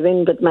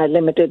Thanksgiving with my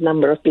limited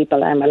number of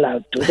people I'm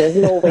allowed to. There's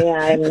no way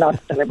I'm not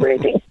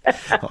celebrating.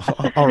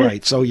 All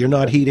right, so you're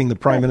not heeding the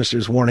Prime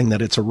Minister's warning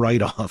that it's a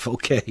write-off.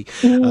 Okay.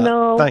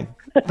 No.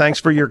 Thanks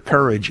for your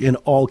courage in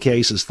all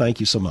cases. Thank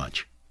you so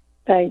much.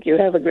 Thank you.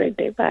 Have a great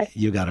day. Bye.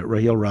 You got it.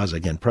 Raheel Raza,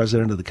 again,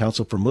 president of the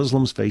Council for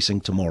Muslims Facing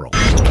Tomorrow.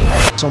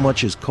 So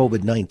much is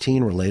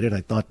COVID-19 related.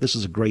 I thought this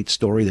is a great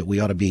story that we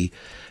ought to be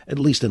at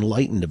least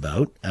enlightened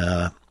about.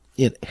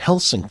 In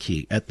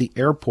Helsinki, at the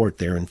airport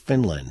there in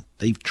Finland,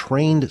 they've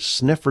trained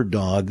sniffer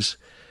dogs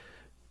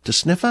to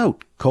sniff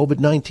out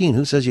COVID-19.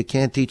 Who says you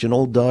can't teach an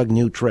old dog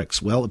new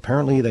tricks? Well,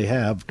 apparently they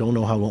have. Don't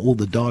know how old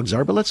the dogs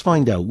are, but let's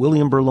find out.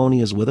 William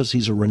Berloni is with us.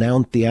 He's a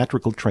renowned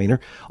theatrical trainer,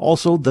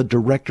 also the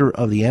director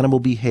of the animal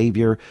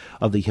behavior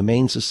of the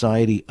Humane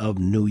Society of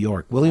New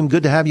York. William,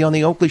 good to have you on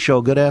the Oakley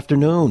Show. Good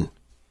afternoon.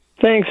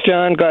 Thanks,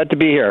 John. Glad to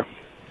be here.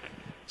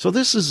 So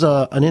this is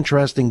an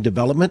interesting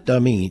development. I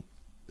mean,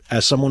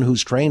 as someone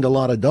who's trained a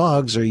lot of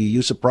dogs, are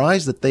you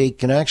surprised that they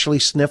can actually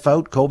sniff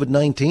out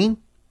COVID-19?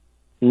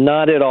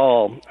 Not at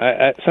all.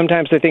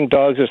 Sometimes I think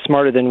dogs are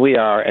smarter than we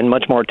are and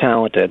much more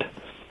talented.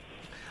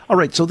 All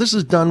right, so this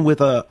is done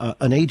with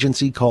an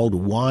agency called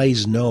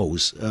Wise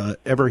Nose.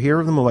 Ever hear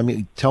of them? I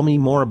mean, tell me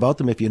more about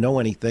them if you know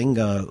anything.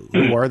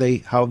 Who are they?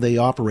 How have they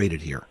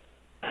operated here?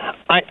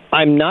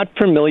 I'm not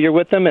familiar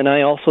with them, and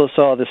I also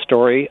saw the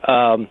story.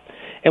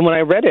 And when I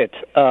read it,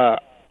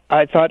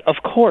 I thought, of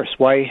course,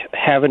 why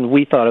haven't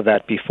we thought of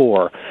that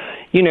before?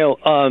 You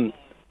know,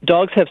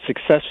 dogs have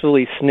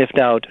successfully sniffed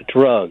out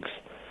drugs,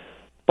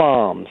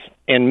 bombs,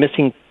 and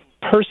missing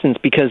persons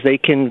because they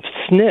can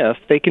sniff,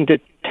 they can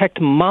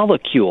detect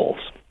molecules.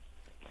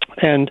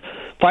 And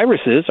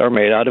viruses are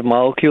made out of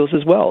molecules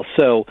as well.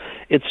 So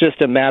it's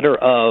just a matter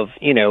of,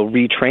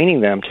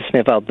 retraining them to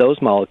sniff out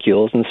those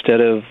molecules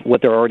instead of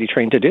what they're already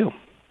trained to do.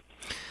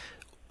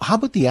 How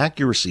about the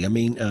accuracy? I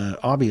mean,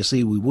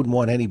 obviously we wouldn't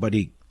want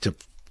anybody to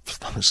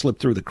slip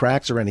through the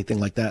cracks or anything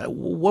like that.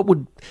 What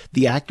would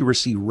the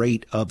accuracy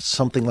rate of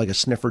something like a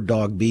sniffer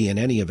dog be in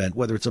any event,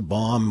 whether it's a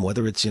bomb,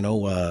 whether it's,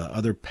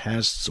 other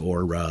pests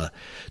or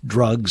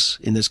drugs,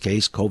 in this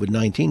case,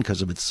 COVID-19,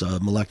 because of its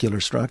molecular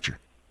structure?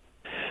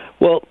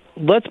 Well,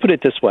 let's put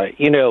it this way.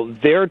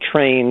 They're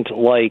trained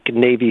like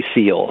Navy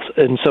SEALs.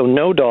 And so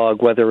no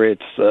dog, whether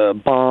it's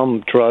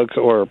bomb, drugs,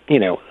 or,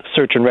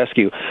 search and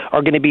rescue,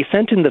 are going to be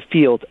sent in the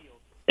field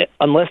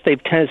unless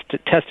they've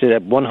tested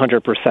at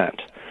 100%.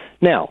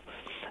 Now,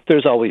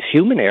 there's always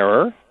human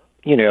error,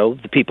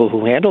 the people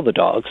who handle the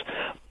dogs,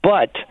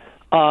 but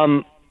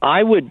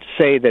I would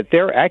say that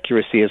their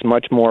accuracy is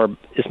much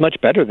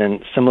better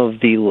than some of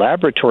the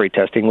laboratory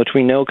testing, which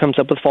we know comes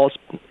up with false,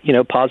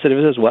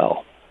 positives as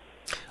well.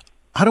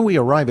 How do we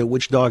arrive at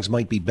which dogs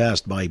might be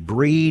best? By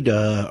breed?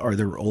 Are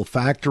there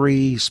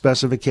olfactory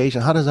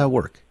specifications? How does that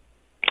work?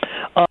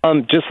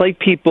 Just like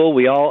people,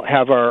 we all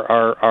have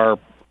our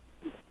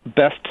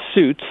best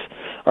suits,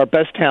 our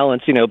best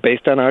talents,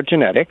 based on our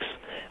genetics.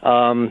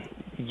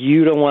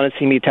 You don't want to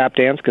see me tap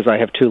dance because I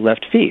have 2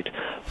 left feet.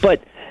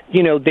 But,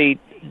 they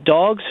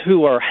dogs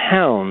who are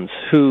hounds,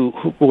 who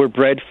were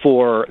bred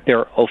for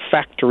their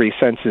olfactory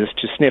senses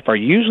to sniff, are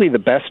usually the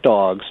best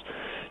dogs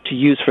to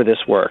use for this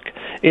work.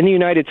 In the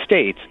United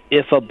States,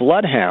 if a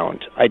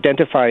bloodhound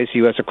identifies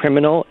you as a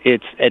criminal,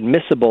 it's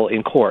admissible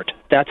in court.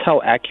 That's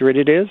how accurate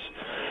it is.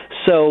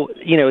 So,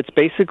 it's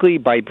basically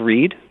by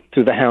breed,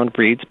 through the hound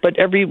breeds, but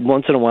every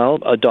once in a while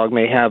a dog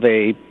may have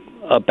a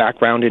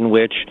background in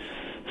which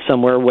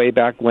somewhere way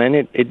back when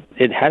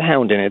it had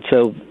hound in it.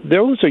 So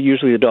those are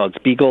usually the dogs,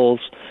 beagles,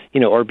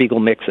 or beagle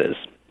mixes.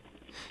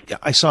 Yeah,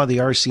 I saw the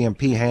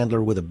RCMP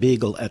handler with a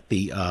beagle at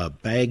the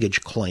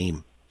baggage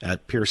claim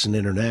at Pearson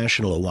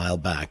International a while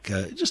back.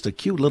 Just a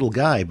cute little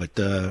guy, but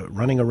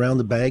running around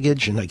the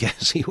baggage, and I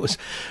guess he was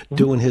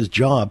doing his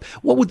job.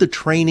 What would the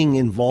training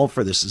involve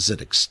for this? Is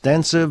it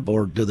extensive,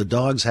 or do the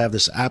dogs have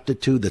this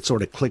aptitude that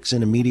sort of clicks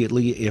in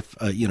immediately if,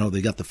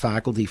 they got the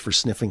faculty for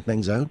sniffing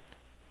things out?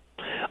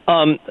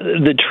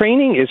 The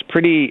training is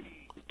pretty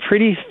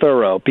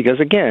thorough because,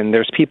 again,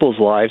 there's people's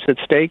lives at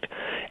stake,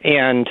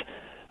 and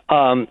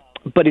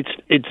but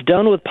it's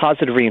done with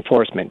positive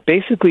reinforcement.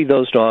 Basically,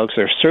 those dogs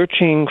are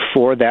searching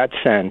for that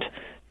scent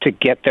to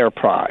get their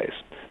prize.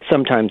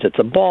 Sometimes it's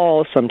a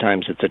ball,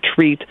 sometimes it's a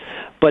treat,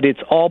 but it's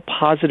all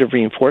positive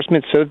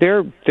reinforcement. So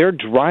they're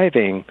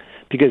driving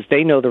because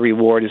they know the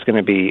reward is going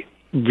to be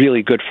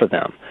really good for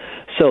them.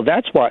 So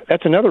that's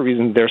another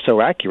reason they're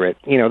so accurate.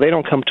 They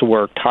don't come to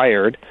work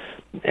tired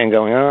and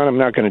going, "Oh, I'm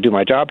not going to do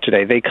my job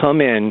today." They come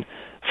in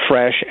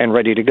fresh and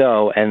ready to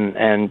go,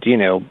 and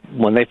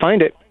when they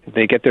find it,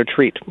 they get their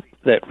treat,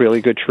 that really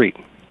good treat.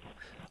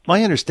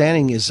 My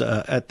understanding is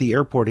at the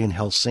airport in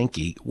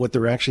Helsinki, what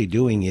they're actually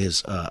doing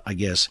is,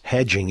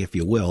 hedging, if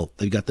you will.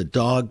 They've got the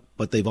dog,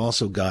 but they've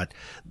also got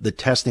the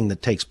testing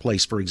that takes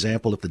place. For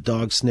example, if the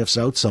dog sniffs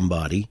out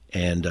somebody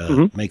and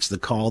makes the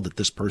call that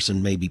this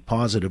person may be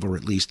positive, or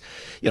at least,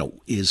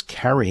 is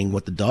carrying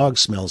what the dog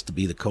smells to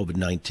be the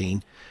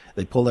COVID-19,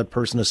 they pull that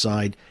person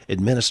aside,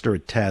 administer a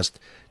test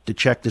to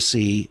check to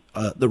see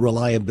the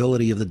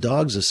reliability of the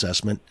dog's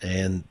assessment,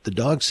 and the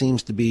dog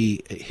seems to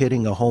be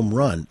hitting a home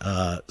run.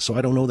 So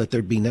I don't know that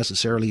there'd be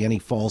necessarily any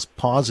false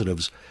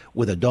positives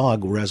with a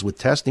dog, whereas with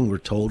testing, we're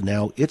told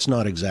now it's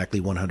not exactly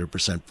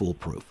 100%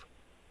 foolproof.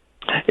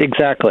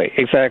 Exactly.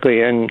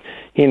 And,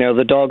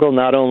 the dog will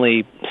not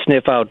only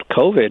sniff out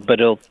COVID, but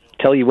it'll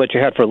tell you what you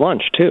had for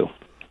lunch, too.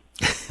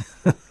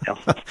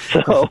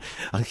 So,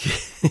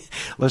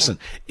 listen,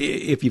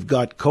 if you've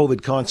got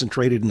COVID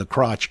concentrated in the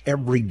crotch,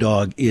 every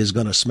dog is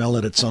going to smell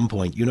it at some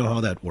point. You know how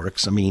that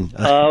works. I mean,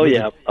 oh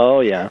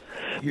yeah.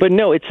 But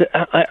no, it's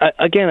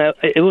again,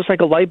 it was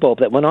like a light bulb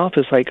that went off.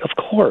 It's like, of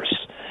course,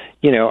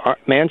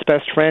 man's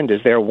best friend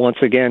is there once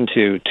again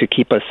to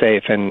keep us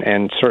safe,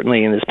 and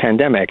certainly in this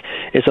pandemic,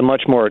 it's a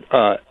much more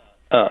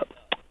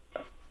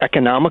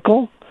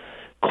economical,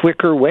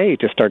 quicker way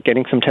to start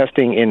getting some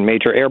testing in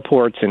major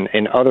airports and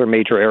in other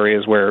major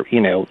areas where,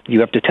 you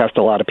have to test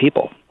a lot of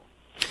people.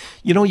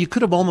 You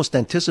could have almost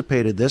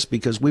anticipated this,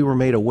 because we were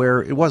made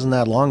aware, it wasn't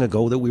that long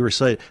ago, that we were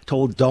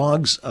told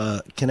dogs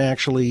can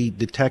actually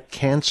detect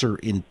cancer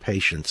in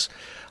patients.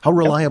 How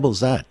reliable is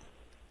that?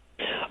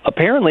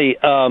 Apparently,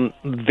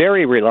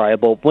 very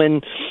reliable.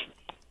 When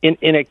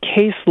in a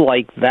case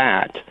like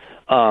that,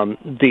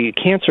 the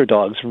cancer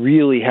dogs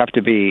really have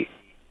to be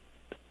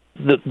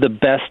the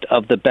best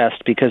of the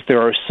best, because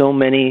there are so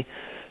many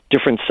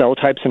different cell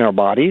types in our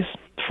bodies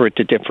for it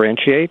to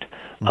differentiate.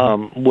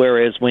 Mm-hmm.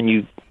 Whereas when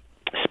you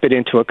spit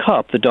into a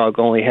cup, the dog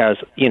only has,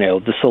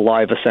 the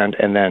saliva scent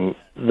and then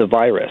the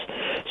virus.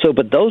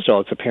 But those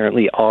dogs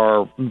apparently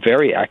are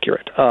very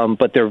accurate,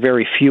 but there are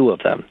very few of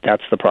them.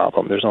 That's the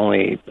problem. There's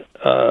only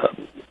a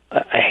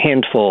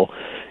handful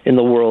in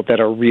the world that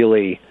are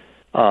really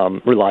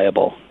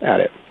reliable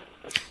at it.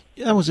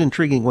 That was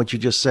intriguing what you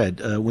just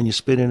said. When you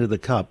spit into the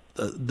cup,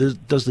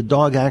 does the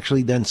dog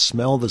actually then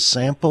smell the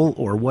sample,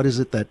 or what is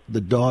it that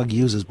the dog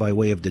uses by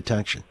way of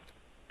detection?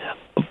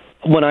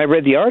 When I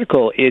read the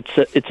article, it's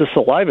a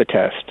saliva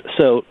test.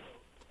 So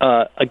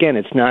again,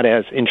 it's not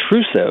as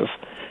intrusive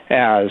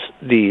as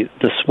the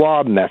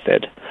swab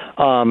method,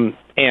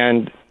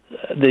 and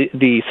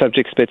the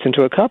subject spits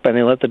into a cup, and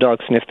they let the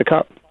dog sniff the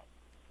cup.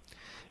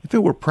 If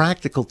it were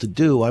practical to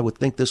do, I would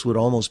think this would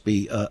almost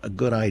be a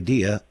good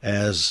idea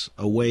as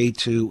a way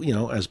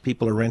to, as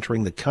people are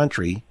entering the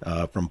country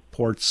from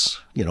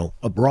ports,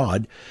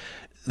 abroad.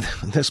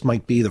 This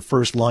might be the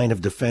first line of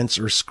defense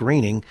or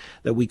screening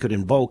that we could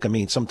invoke. I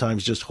mean,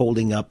 sometimes just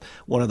holding up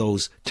one of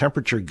those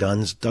temperature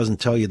guns doesn't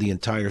tell you the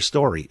entire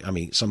story. I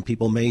mean, some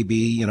people may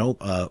be,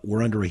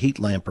 we're under a heat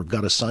lamp or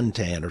got a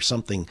suntan or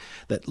something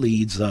that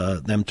leads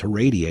them to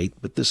radiate,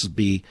 but this would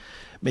be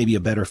maybe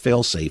a better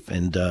fail-safe.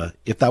 And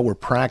if that were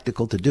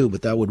practical to do,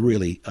 but that would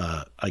really,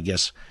 I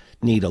guess,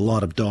 need a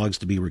lot of dogs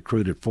to be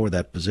recruited for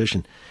that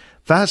position.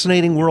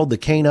 Fascinating world, the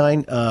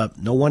canine.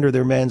 No wonder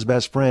they're man's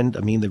best friend.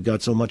 I mean, they've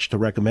got so much to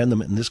recommend them,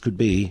 and this could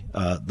be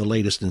the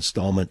latest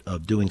installment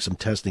of doing some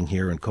testing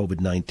here in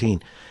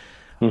COVID-19.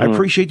 Mm-hmm. I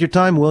appreciate your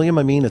time, William.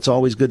 I mean, it's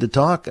always good to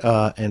talk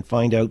and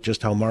find out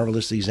just how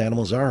marvelous these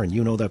animals are, and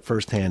you know that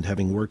firsthand,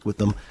 having worked with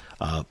them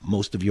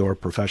most of your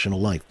professional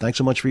life. Thanks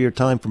so much for your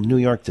time from New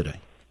York today.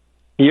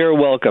 You're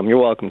welcome.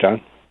 You're welcome,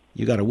 John.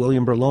 You got a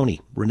William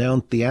Berloni,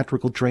 renowned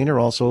theatrical trainer,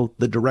 also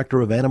the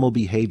director of animal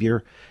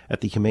behavior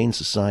at the Humane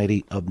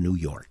Society of New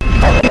York.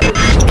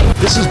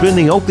 This has been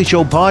the Oakley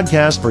Show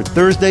podcast for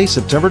Thursday,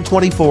 September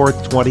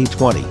 24th,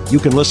 2020. You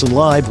can listen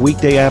live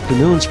weekday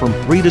afternoons from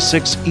 3 to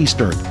 6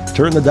 Eastern.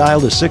 Turn the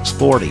dial to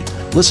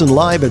 640. Listen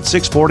live at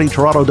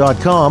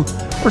 640toronto.com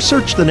or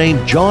search the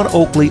name John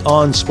Oakley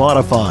on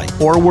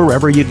Spotify or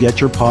wherever you get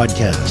your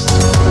podcasts.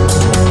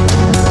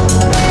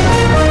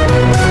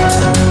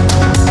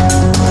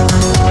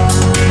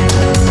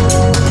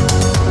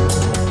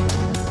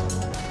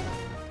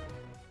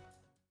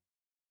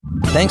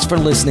 Thanks for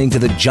listening to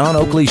the John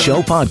Oakley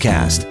Show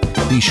podcast.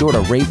 Be sure to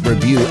rate,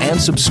 review,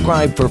 and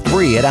subscribe for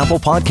free at Apple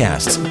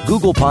Podcasts,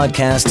 Google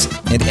Podcasts,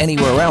 and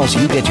anywhere else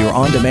you get your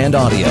on-demand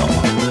audio.